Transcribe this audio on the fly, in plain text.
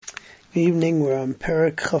Good evening. We're on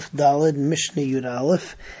Perek Chaf Daled, Mishnah Yud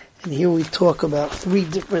Aleph, and here we talk about three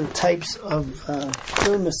different types of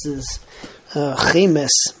thermoses. Chemes,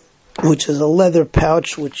 which is a leather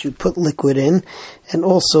pouch which you put liquid in, and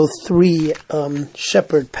also three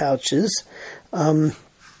shepherd pouches. Again,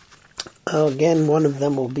 one of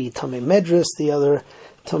them will be Tamei Medris, the other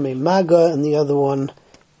Tamei Maga, and the other one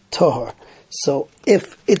Tohar. So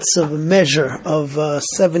if it's of a measure of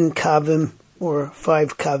 7 kavim or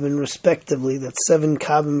 5 kavim respectively, that's 7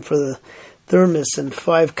 kavim for the thermos and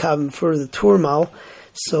 5 kavim for the turmal,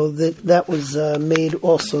 so that was made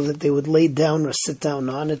also that they would lay down or sit down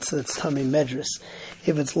on it, so it's Tamei Medris.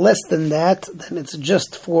 If it's less than that, then it's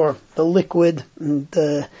just for the liquid and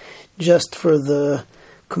just for the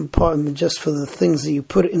compartment, just for the things that you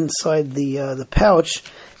put inside the pouch,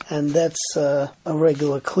 and that's a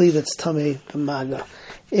regular kli, that's Tamei Maga.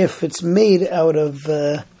 If it's made out of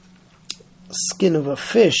skin of a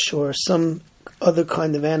fish or some other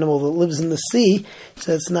kind of animal that lives in the sea,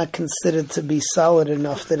 so it's not considered to be solid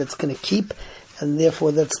enough that it's going to keep, and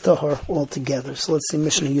therefore that's tahor altogether. So let's see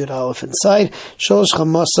Mishnah Yud Aleph inside. Sholosh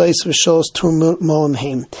chamasais v'sholosh turmolim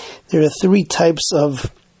heim. There are 3 types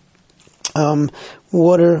of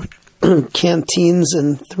water canteens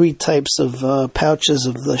and 3 types of pouches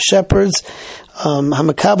of the shepherds.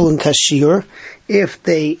 Hamakabel and kashir, if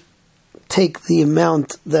they take the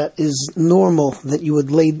amount that is normal that you would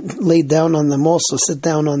lay down on them, also sit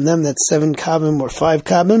down on them, that's 7 kavim or 5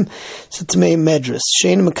 kavim, so Tamei Medris.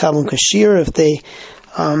 Shein makabel kashir, if they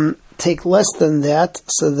take less than that,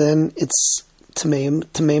 so then it's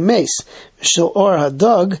Tamei Mace. Shel or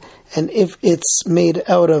hadug, and if it's made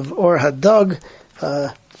out of or hadug,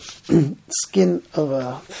 skin of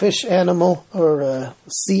a fish animal or a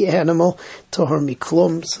sea animal, Tohar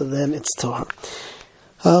miklum, so then it's Tohar.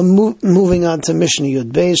 Moving on to Mishnah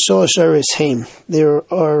Yud Beis, Sholosh Eres Heim. There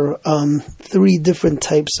are 3 different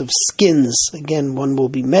types of skins. Again, one will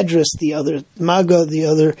be Medris, the other Maga, the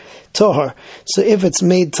other Tohar. So if it's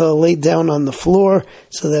made to lay down on the floor,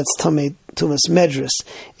 so that's Tamei Tumas Medris.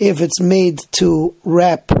 If it's made to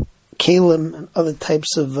wrap kalim and other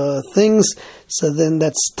types of things, so then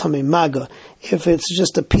that's Tamei Maga. If it's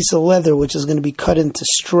just a piece of leather which is going to be cut into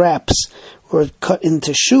straps or cut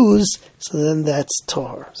into shoes, so then that's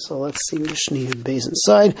Tohar. So let's see Mishnah Yud Beis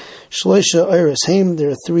inside. Shloisha Eres Heim, there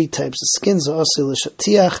are 3 types of skins. Aseh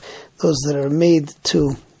l'shatiach, those that are made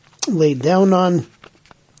to lay down on,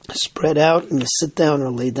 spread out, and you sit down or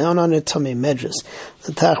lay down on it, Tamei Medris.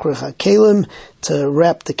 L'tachrech ha'kelim, to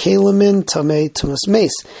wrap the kelim in, Tamei Tumas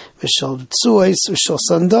Mace. V'shal tzuos, v'shal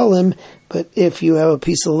sandalim, but if you have a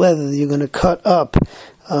piece of leather that you're going to cut up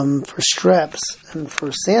for straps and for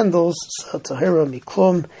sandals, so Tahira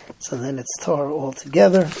miklum, so then it's Tahar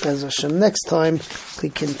altogether. As Hashem, next time we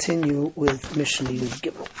continue with Mishnah Yud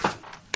Gimel.